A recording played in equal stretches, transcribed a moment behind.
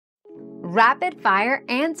Rapid fire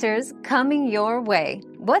answers coming your way.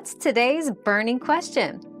 What's today's burning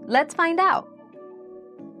question? Let's find out.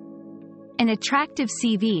 An attractive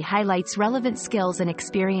CV highlights relevant skills and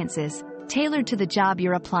experiences tailored to the job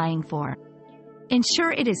you're applying for.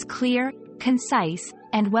 Ensure it is clear, concise,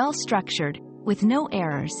 and well-structured, with no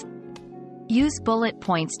errors. Use bullet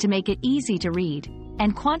points to make it easy to read,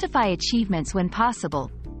 and quantify achievements when possible,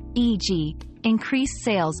 e.g., increase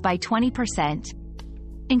sales by 20%.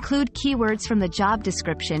 Include keywords from the job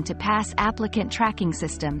description to pass applicant tracking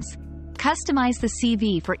systems. Customize the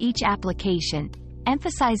CV for each application,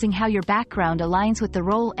 emphasizing how your background aligns with the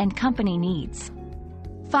role and company needs.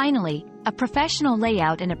 Finally, a professional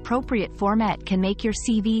layout and appropriate format can make your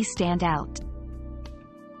CV stand out.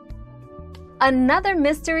 Another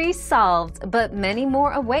mystery solved, but many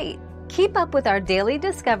more await. Keep up with our daily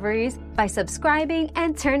discoveries by subscribing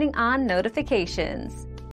and turning on notifications.